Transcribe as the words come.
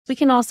We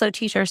can also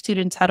teach our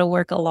students how to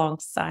work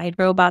alongside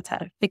robots, how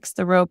to fix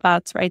the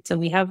robots, right? So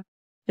we have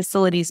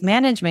facilities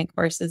management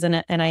courses,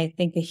 and I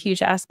think a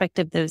huge aspect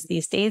of those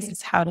these days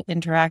is how to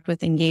interact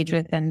with, engage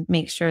with, and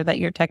make sure that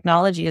your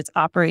technology is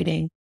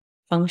operating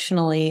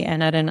functionally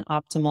and at an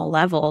optimal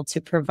level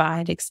to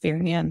provide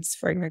experience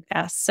for your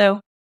guests. So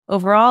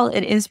overall,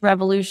 it is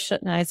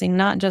revolutionizing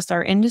not just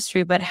our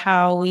industry, but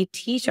how we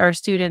teach our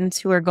students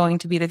who are going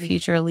to be the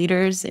future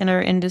leaders in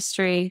our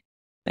industry.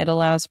 It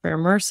allows for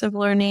immersive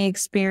learning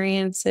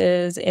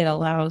experiences. It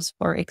allows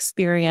for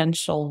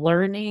experiential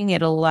learning.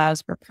 It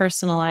allows for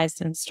personalized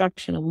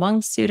instruction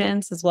among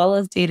students, as well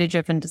as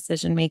data-driven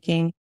decision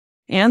making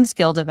and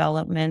skill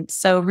development.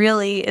 So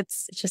really,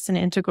 it's just an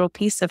integral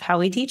piece of how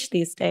we teach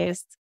these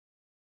days.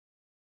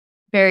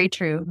 Very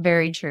true.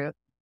 Very true.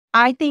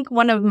 I think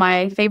one of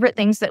my favorite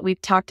things that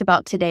we've talked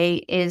about today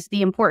is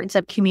the importance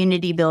of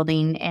community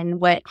building and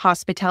what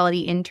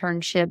hospitality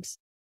internships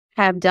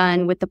have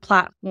done with the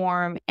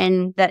platform,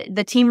 and that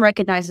the team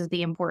recognizes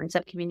the importance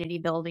of community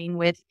building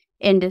with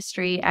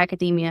industry,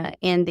 academia,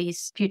 and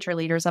these future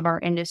leaders of our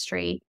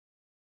industry.